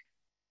ለማድረግ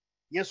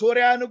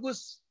የሶሪያ ንጉስ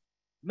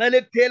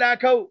መልእክት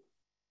የላከው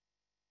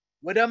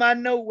ወደ ማን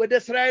ነው ወደ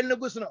እስራኤል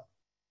ንጉስ ነው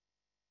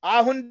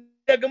አሁን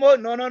ደግሞ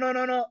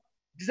ኖ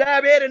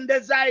እግዚአብሔር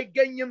እንደዛ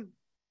አይገኝም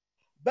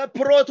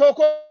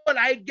በፕሮቶኮል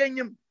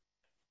አይገኝም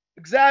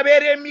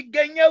እግዚአብሔር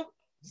የሚገኘው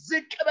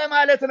ዝቅ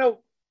በማለት ነው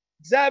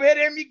እግዚአብሔር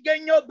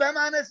የሚገኘው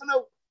በማነስ ነው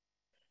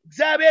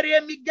እግዚአብሔር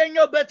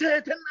የሚገኘው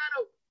በትህትና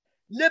ነው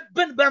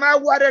ልብን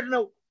በማዋረድ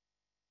ነው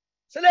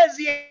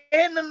ስለዚህ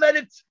ይሄንን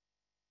መልእክት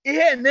ይሄ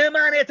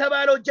ነማን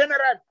የተባለው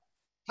ጀነራል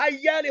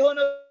ኃያል የሆነ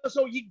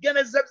ሰው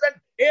ይገነዘብ ዘንድ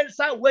ኤልሳ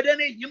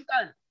ወደኔ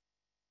ይምጣል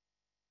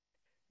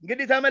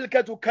እንግዲህ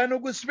ተመልከቱ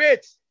ከንጉስ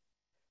ቤት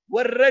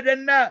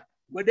ወረደና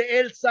ወደ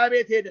ኤልሳ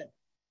ቤት ሄደ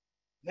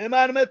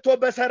ነማን መጥቶ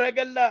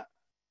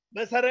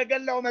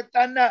በሰረገላው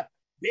መጣና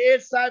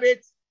በኤልሳ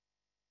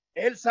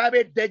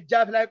ቤት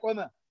ደጃፍ ላይ ቆመ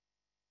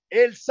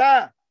ኤልሳ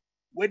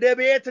ወደ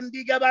ቤት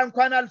እንዲገባ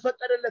እንኳን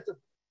አልፈቀደለትም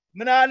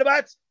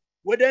ምናልባት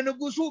ወደ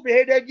ንጉሱ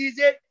በሄደ ጊዜ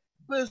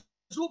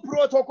ብዙ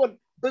ፕሮቶኮል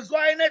ብዙ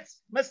አይነት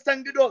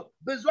መስተንግዶ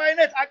ብዙ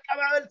አይነት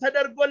አቀባበል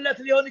ተደርጎለት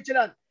ሊሆን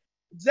ይችላል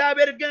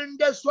እግዚአብሔር ግን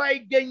እንደሱ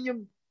አይገኝም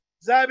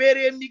እግዚአብሔር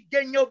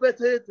የሚገኘው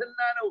በትህትና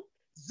ነው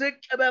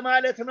ዝቅ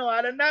በማለት ነው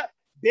አለና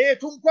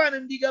ቤቱ እንኳን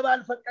እንዲገባ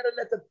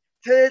አልፈቀደለትም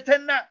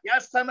ትህትና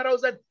ያስተምረው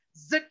ዘንድ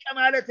ዝቅ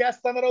ማለት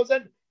ያስተምረው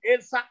ዘንድ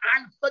ኤልሳ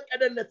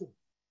አልፈቀደለትም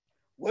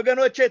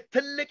ወገኖቼ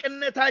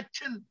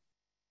ትልቅነታችን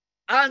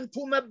አንቱ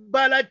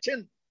መባላችን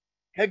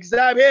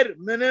ከእግዚአብሔር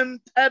ምንም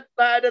ጠብ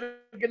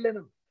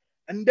አያደርግልንም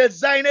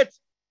እንደዛ አይነት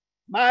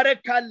ማረክ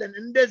ካለን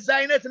እንደዛ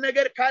አይነት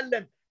ነገር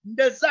ካለን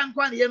እንደዛ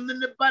እንኳን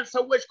የምንባል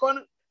ሰዎች ከሆነ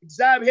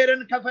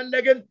እግዚአብሔርን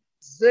ከፈለግን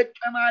ዝቅ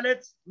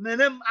ማለት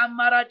ምንም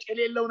አማራጭ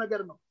የሌለው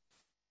ነገር ነው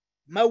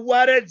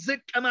መዋረድ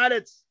ዝቅ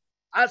ማለት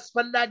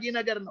አስፈላጊ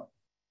ነገር ነው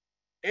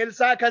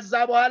ኤልሳ ከዛ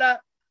በኋላ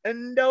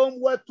እንደውም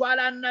ወጥቶ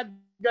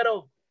አላናገረው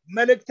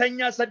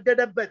መልእክተኛ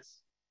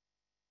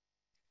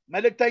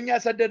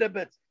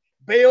ሰደደበት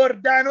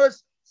በዮርዳኖስ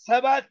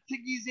 7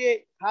 ጊዜ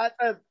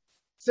ታጠብ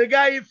ስጋ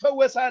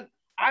ይፈወሳል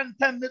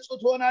አንተም ንጹህ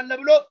ትሆናለህ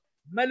ብሎ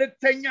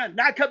መልእክተኛ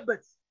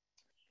ላከበት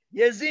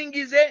የዚህን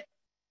ጊዜ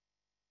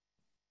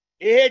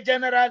ይሄ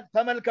ጀነራል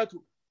ተመልከቱ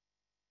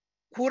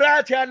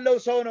ኩራት ያለው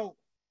ሰው ነው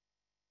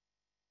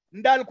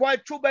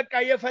እንዳልኳችሁ በቃ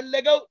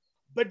የፈለገው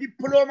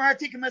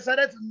በዲፕሎማቲክ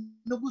መሰረት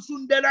ንጉሱ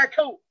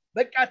እንደላከው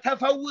በቃ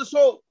ተፈውሶ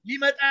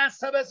ሊመጣ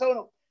ያሰበ ሰው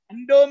ነው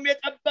እንደውም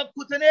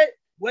የጠበቅኩት እኔ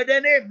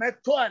ወደኔ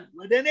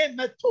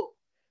መጥቶ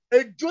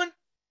እጁን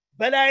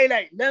በላይ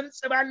ለምጽ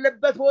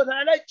ባለበት ቦታ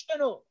ላይ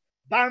ጭኖ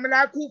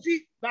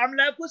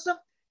በአምላኩ ስም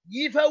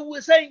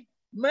ይፈውሰኝ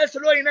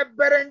መስሎኝ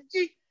ነበር እንጂ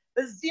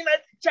እዚህ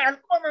መጥቼ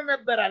አልቆምም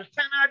ነበር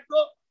ተናዶ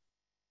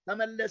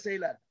ተመለሰ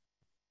ይላል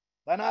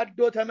ተናዶ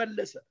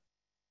ተመለሰ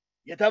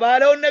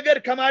የተባለውን ነገር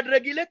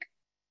ከማድረግ ይልቅ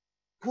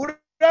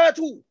ኩራቱ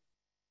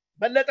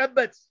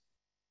በለጠበት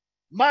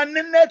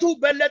ማንነቱ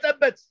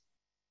በለጠበት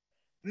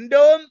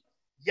እንደውም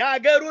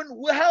ያገሩን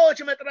ውሃዎች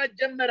መጥራት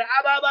ጀመረ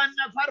አባባና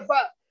ፋርፋ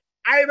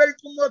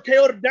አይበልጡም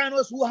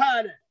ከዮርዳኖስ ውሃ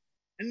አለ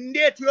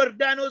እንዴት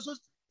ዮርዳኖስ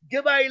ውስጥ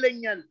ግባ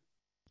ይለኛል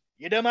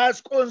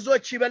የደማስቆ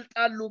ወንዞች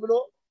ይበልጣሉ ብሎ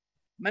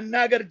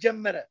መናገር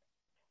ጀመረ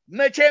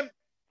መቼም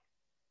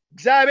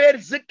እግዚአብሔር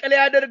ዝቅ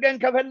ሊያደርገን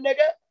ከፈለገ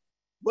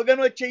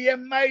ወገኖቼ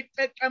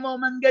የማይጠቀመው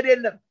መንገድ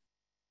የለም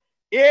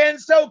ይሄን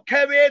ሰው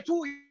ከቤቱ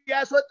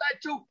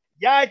ያስወጣችው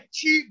ያቺ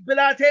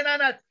ብላቴና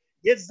ናት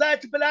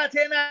የዛች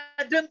ብላቴና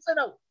ድምጽ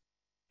ነው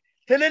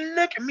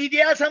ትልልቅ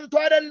ሚዲያ ሰምቶ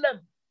አይደለም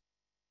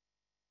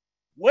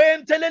ወይም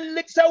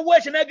ትልልቅ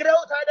ሰዎች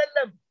ነግረውት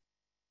አይደለም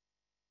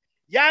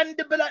ያንድ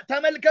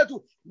ተመልከቱ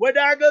ወደ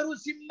ሀገሩ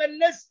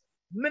ሲመለስ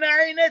ምን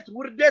አይነት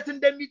ውርደት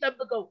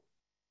እንደሚጠብቀው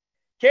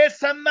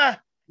ከሰማ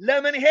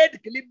ለምን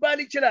ሄድክ ሊባል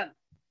ይችላል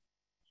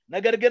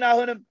ነገር ግን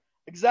አሁንም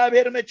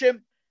እግዚአብሔር መቼም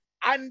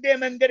አንዴ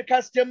መንገድ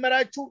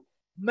ካስጀመራችሁ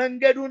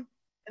መንገዱን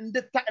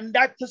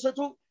እንዳትስቱ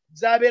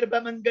እግዚአብሔር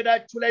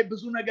በመንገዳችሁ ላይ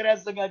ብዙ ነገር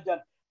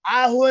ያዘጋጃል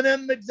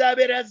አሁንም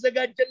እግዚአብሔር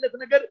ያዘጋጀለት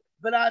ነገር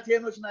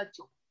ብላቴኖች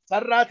ናቸው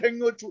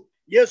ሰራተኞቹ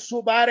የሱ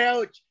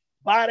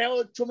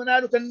ባሪያዎቹ ምን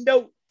አሉት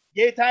እንደው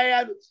ጌታ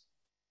ያሉት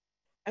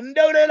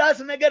እንደው ሌላስ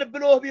ነገር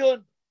ብሎ ቢሆን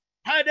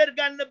ታደርግ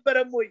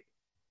አልነበረም ወይ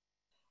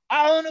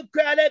አሁን እኮ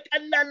ያለ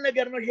ቀላል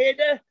ነገር ነው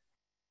ሄደ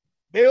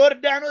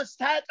በዮርዳኖስ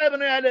ታጠብ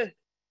ነው ያለ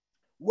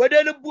ወደ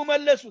ልቡ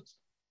መለሱት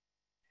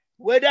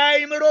ወደ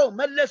አይምሮ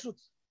መለሱት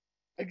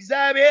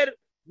እግዚአብሔር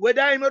ወደ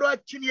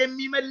አይምሮአችን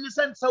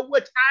የሚመልሰን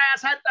ሰዎች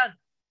አያሳጣን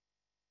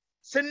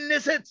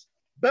ስንስት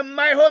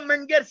በማይሆን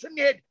መንገድ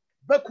ስንሄድ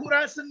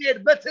በኩራት ስንሄድ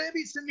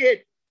በትዕቢት ስንሄድ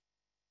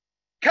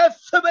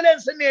ከፍ ብለን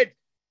ስንሄድ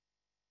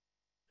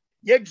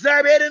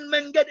የእግዚአብሔርን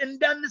መንገድ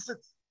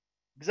እንዳንስት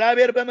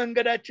እግዚአብሔር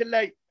በመንገዳችን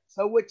ላይ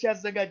ሰዎች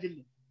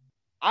ያዘጋጅልን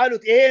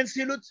አሉት ይሄን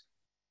ሲሉት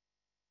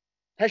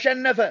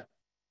ተሸነፈ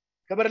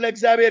ክብር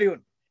ለእግዚአብሔር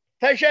ይሁን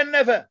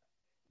ተሸነፈ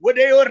ወደ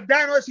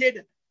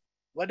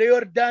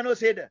ዮርዳኖስ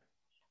ሄደ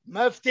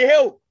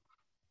መፍትሄው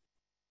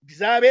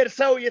እግዚአብሔር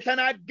ሰው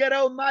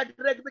የተናገረው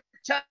ማድረግ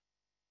ብቻ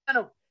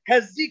ነው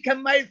ከዚህ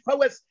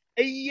ከማይፈወስ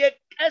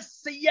እየቀስ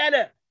እያለ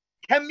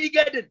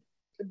ከሚገድል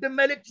ቅድም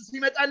መልእክት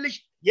ሲመጣልሽ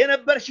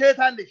የነበር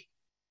ሸህታልሽ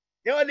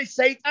ይኸውልሽ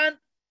ሰይጣን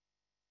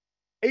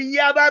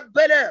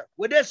እያባበለ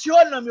ወደ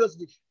ሲኦል ነው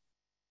የሚወስድሽ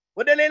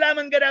ወደ ሌላ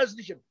መንገድ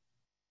አይወስድሽም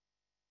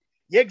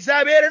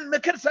የእግዚአብሔርን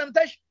ምክር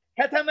ሰምተሽ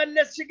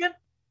ከተመለስሽ ግን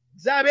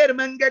እግዚአብሔር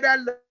መንገድ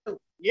አለው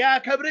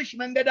ያከብርሽ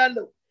መንገድ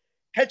አለው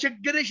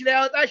ከችግርሽ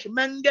ሊያወጣሽ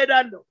መንገድ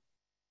አለው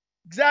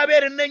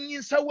እግዚአብሔር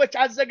እነኚህን ሰዎች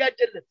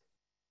አዘጋጀለት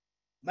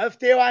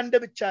መፍትሄው አንድ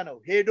ብቻ ነው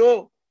ሄዶ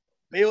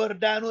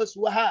በዮርዳኖስ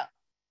ውሃ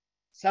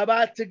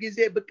 7 ጊዜ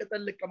ብቅ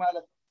ጥልቅ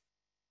ማለት ነው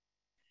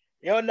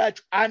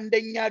ይኸውላችሁ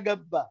አንደኛ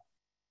ገባ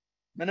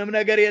ምንም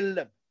ነገር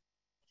የለም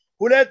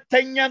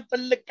ሁለተኛም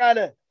ጥልቅ አለ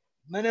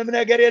ምንም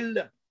ነገር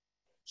የለም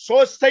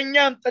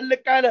ሶስተኛም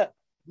ጥልቅ አለ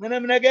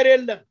ምንም ነገር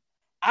የለም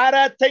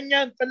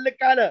አራተኛም ጥልቅ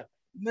አለ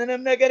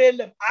ምንም ነገር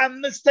የለም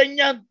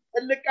አምስተኛም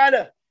ጥልቅ አለ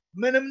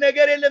ምንም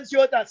ነገር የለም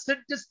ሲወጣ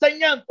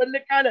ስድስተኛም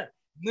ጥልቅ አለ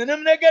ምንም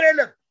ነገር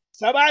የለም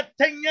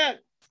ሰባተኛ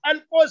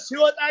ጠልቆ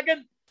ሲወጣ ግን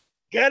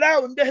ገላው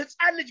እንደ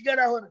ሕፃን ልጅ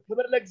ገላ ሆነ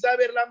ክብር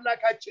ለእግዚአብሔር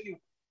ለአምላካችን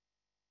ይሁን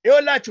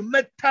ይኸውላችሁ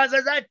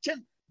መታዘዛችን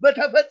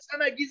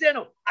በተፈጸመ ጊዜ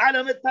ነው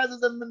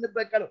አለመታዘዝ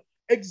የምንበቀለው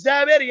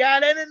እግዚአብሔር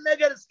ያለንን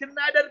ነገር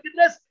እስክናደርግ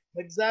ድረስ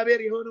እግዚአብሔር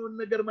የሆነውን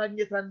ነገር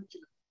ማግኘት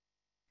አንችልም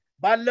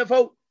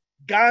ባለፈው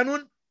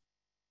ጋኑን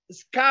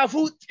እስካፉ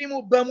ጢሙ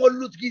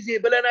በሞሉት ጊዜ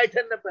ብለን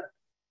አይተን ነበር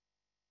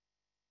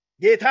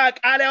ጌታ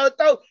ቃል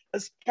ያወጣው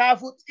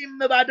እስካፉ ጢም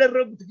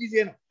ባደረጉት ጊዜ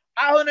ነው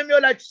አሁንም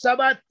ይኸውላችሁ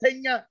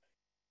ሰባተኛ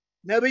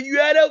ነብዩ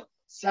ያለው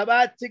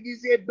 7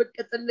 ጊዜ ብቅ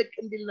ጥልቅ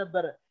እንዲል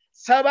ነበር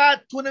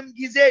ሰባቱንም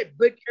ጊዜ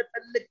ብቅ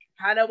ጥልቅ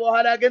ካለ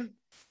በኋላ ግን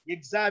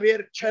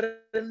የእግዚአብሔር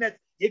ቸርነት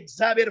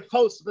የእግዚአብሔር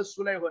ፈውስ በሱ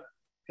ላይ ሆነ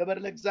ክብር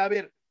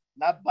ለእግዚአብሔር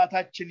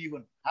ለአባታችን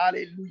ይሁን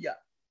ሃሌሉያ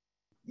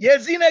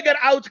የዚህ ነገር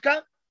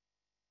አውትካም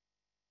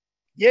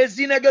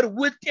የዚህ ነገር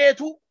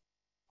ውጤቱ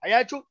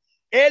አያችሁ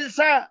ኤልሳ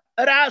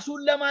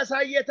ራሱን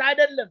ለማሳየት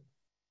አይደለም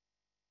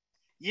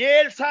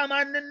የኤልሳ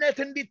ማንነት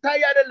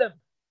እንዲታይ አይደለም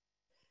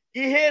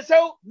ይሄ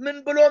ሰው ምን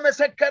ብሎ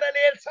መሰከረ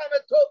ለኤልሳ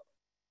መጥቶ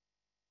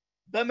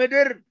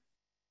በመድር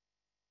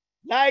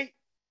ላይ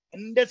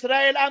እንደ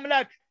እስራኤል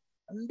አምላክ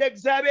እንደ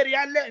እግዚአብሔር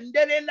ያለ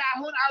እንደሌላ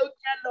አሁን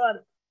አውቃለሁ አለ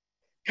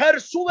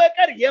ከርሱ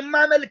በቀር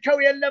የማመልከው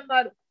የለም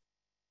አለ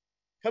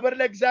ክብር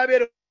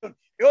ለእግዚአብሔር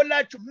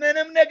ይሁንላችሁ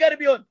ምንም ነገር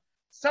ቢሆን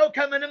ሰው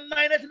ከምንም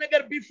አይነት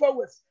ነገር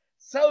ቢፈወስ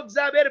ሰው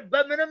እግዚአብሔር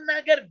በምንም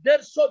ነገር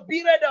ደርሶ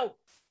ቢረዳው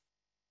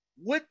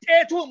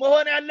ውጤቱ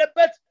መሆን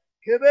ያለበት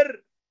ክብር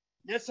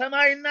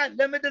ለሰማይና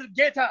ለምድር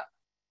ጌታ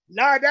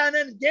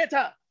ላዳነን ጌታ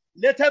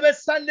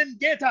ለተበሳልን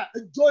ጌታ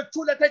እጆቹ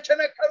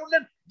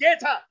ለተቸነከሩልን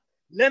ጌታ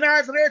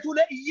ለናዝሬቱ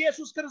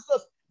ለኢየሱስ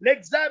ክርስቶስ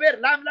ለእግዚአብሔር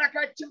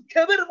ለአምላካችን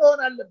ክብር መሆን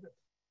አለበት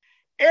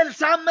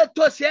ኤልሳ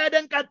መጥቶ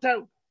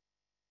ሲያደንቃታው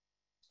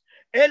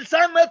ኤልሳ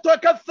መጥቶ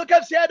ከፍ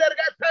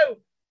ሲያደርጋታው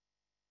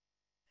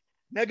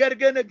ነገር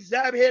ግን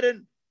እግዚአብሔርን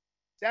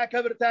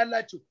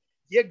ሲያከብርታላችሁ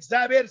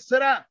የእግዚአብሔር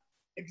ሥራ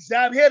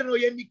እግዚአብሔር ነው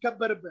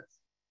የሚከበርበት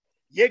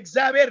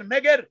የእግዚአብሔር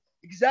ነገር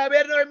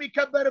እግዚአብሔር ነው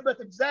የሚከበርበት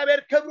እግዚአብሔር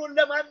ክብሩን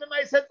ለማንም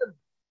አይሰጥም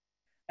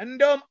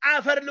እንደውም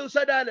አፈር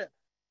ልውሰድ አለ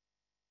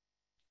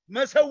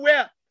መሰዊያ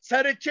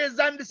ሰርቼ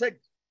ዘንድ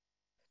ሰግድ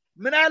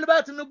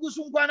ምናልባት ንጉሱ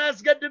እንኳን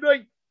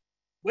አስገድዶኝ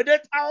ወደ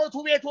ጣዖቱ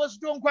ቤት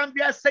ወስዶ እንኳን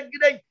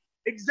ቢያሰግደኝ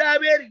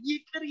እግዚአብሔር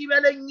ይቅር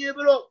ይበለኝ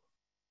ብሎ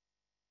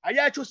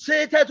አያችሁ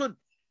ስህተቱን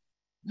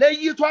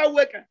ለይቶ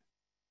አወቀ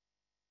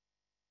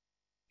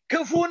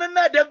ክፉንና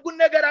ደጉን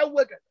ነገር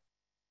አወቀ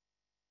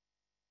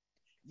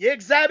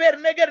የእግዚአብሔር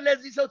ነገር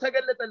ለዚህ ሰው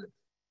ተገለጠለት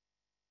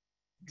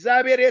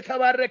እግዚአብሔር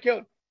የተባረከው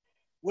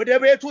ወደ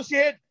ቤቱ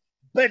ሲሄድ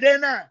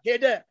በደና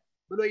ሄደ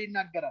ብሎ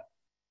ይናገራል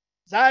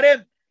ዛሬም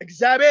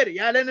እግዚአብሔር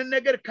ያለንን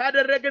ነገር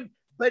ካደረግን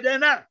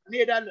በደና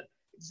እንሄዳለን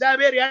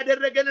እግዚአብሔር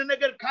ያደረገንን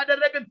ነገር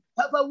ካደረግን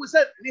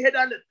ተፈውሰን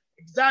እንሄዳለን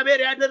እግዚአብሔር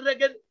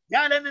ያደረገን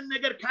ያለንን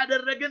ነገር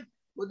ካደረግን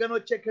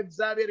ወገኖቼ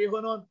ከእግዚአብሔር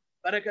የሆነውን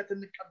በረከት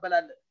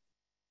እንቀበላለን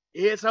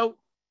ይሄ ሰው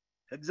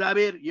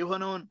እግዚአብሔር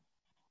የሆነውን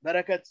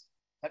በረከት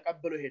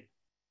ተቀብሎ ሄደ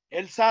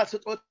ኤልሳ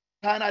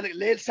ስጦታና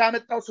ለኤልሳ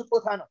መጣው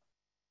ስጦታ ነው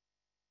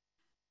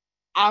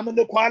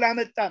አምልኮ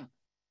አላመጣም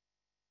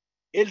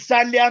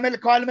ኤልሳን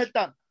ሊያመልከው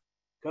አልመጣም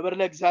ክብር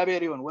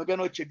ለእግዚአብሔር ይሁን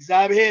ወገኖች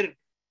እግዚአብሔር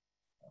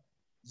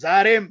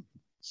ዛሬም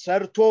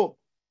ሰርቶ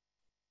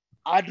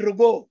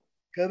አድርጎ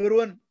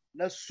ክብሩን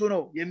ለሱ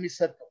ነው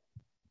የሚሰጠው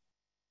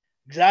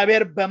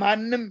እግዚአብሔር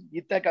በማንም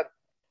ይጠቀም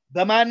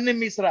በማንም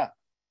ይስራ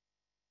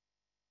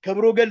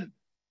ክብሩ ግን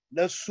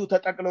ለሱ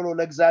ተጠቅልሎ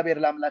ለእግዚአብሔር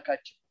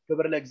ለአምላካችን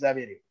ክብር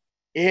ለእግዚአብሔር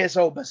ይሄ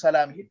ሰው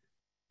በሰላም ሄደ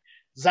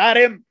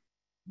ዛሬም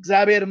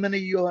እግዚአብሔር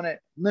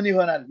ምን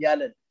ይሆናል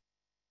ያለን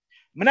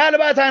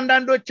ምናልባት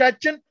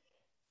አንዳንዶቻችን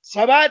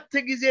 7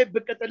 ጊዜ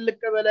ብቅጥልቅ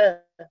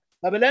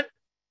ብለን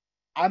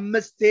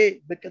 5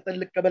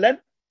 ብቅጥልቅ ብለን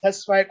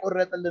ተስፋ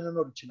ይቆረጥልን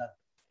ሊኖር ይችላል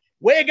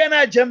ወይ ገና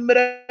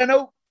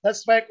ጀምረነው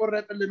ተስፋ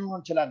ይቆረጥልን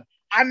ሊኖር ይችላል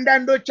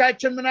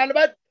አንዳንዶቻችን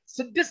ምናልባት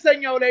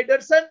 6ኛው ላይ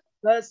ደርሰን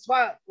ተስፋ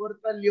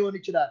ቆርጠን ሊሆን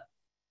ይችላል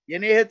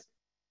የኔ እህት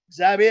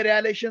እግዚአብሔር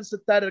ያለሽን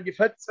ስታደርግ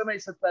ፈጽመሽ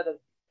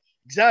ስታደርግ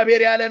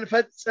እግዚአብሔር ያለን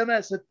ፈጽመ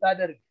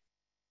ስታደርግ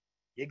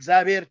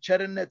የእግዚአብሔር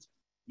ቸርነት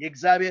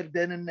የእግዚአብሔር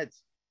ደህንነት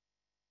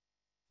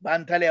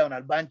ባንተ ላይ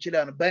ይሆናል ባንቺ ላይ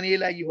ይሆናል በኔ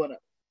ላይ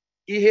ይሆናል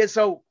ይሄ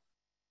ሰው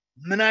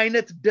ምን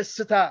አይነት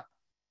ደስታ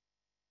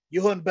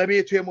ይሆን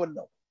በቤቱ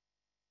የሞላው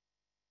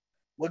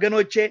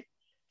ወገኖቼ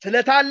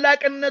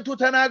ስለታላቅነቱ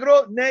ተናግሮ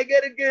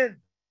ነገር ግን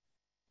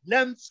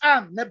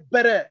ለምጻም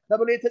ነበረ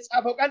ተብሎ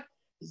የተጻፈው ቃል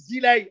እዚህ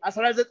ላይ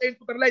 19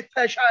 ቁጥር ላይ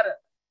ተሻረ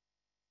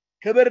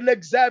ክብር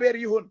ለእግዚአብሔር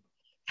ይሁን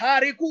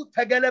ታሪኩ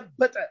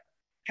ተገለበጠ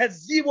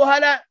ከዚህ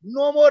በኋላ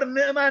ኖሞር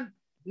ንዕማን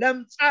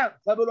ለምጻም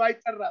ተብሎ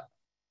አይጠራም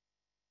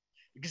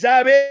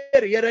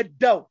እግዚአብሔር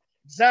የረዳው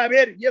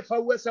እግዚአብሔር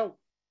የፈወሰው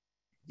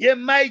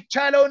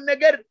የማይቻለውን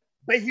ነገር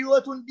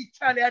በህይወቱ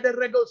እንዲቻል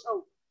ያደረገው ሰው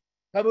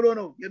ተብሎ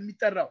ነው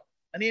የሚጠራው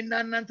እኔና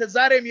እናንተ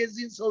ዛሬም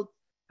የዚህን ሰው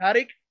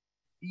ታሪክ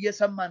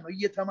እየሰማን ነው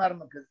እየተማርን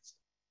ነው ከዚህ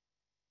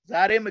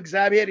ዛሬም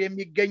እግዚአብሔር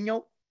የሚገኘው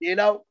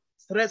ሌላው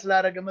ስትረስ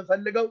ላደረገ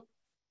መፈልገው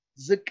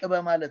ዝቅ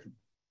በማለት ነው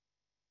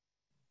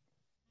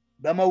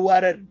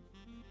በመዋረድ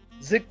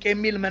ዝቅ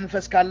የሚል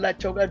መንፈስ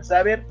ካላቸው ጋር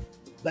እግዚአብሔር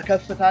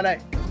በከፍታ ላይ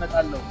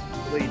ይመጣለው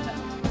ወይና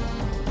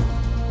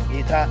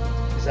ጌታ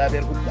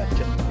እግዚአብሔር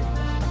ሁላችን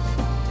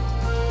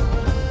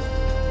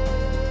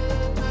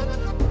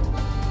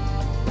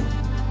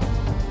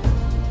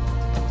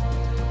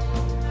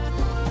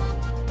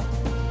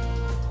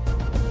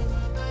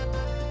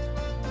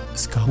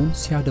እስካሁን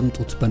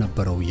ሲያደምጡት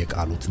በነበረው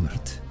የቃሉ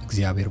ትምህርት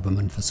እግዚአብሔር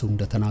በመንፈሱ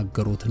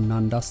እንደተናገሩትና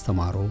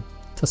እንዳስተማረው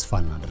ተስፋ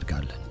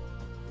እናደርጋለን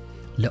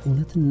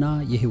ለእውነትና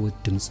የሕይወት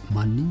ድምጽ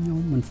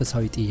ማንኛውም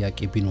መንፈሳዊ ጥያቄ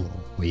ቢኖሩ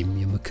ወይም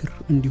የምክር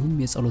እንዲሁም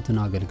የጸሎትን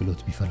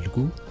አገልግሎት ቢፈልጉ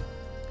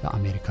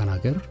ለአሜሪካን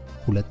ሀገር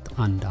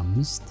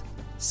 215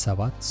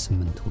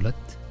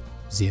 782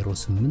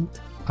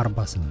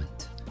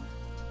 0848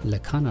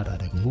 ለካናዳ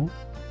ደግሞ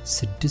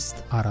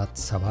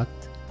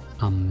 647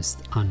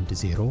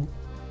 510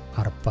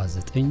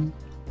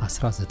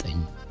 4919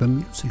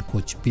 በሚሉ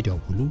ስልኮች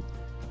ቢደውሉ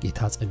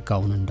ጌታ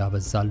ጸጋውን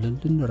እንዳበዛልን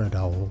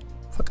ልንረዳው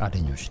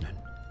ፈቃደኞች ነን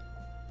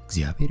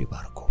እግዚአብሔር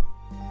ይባርኮ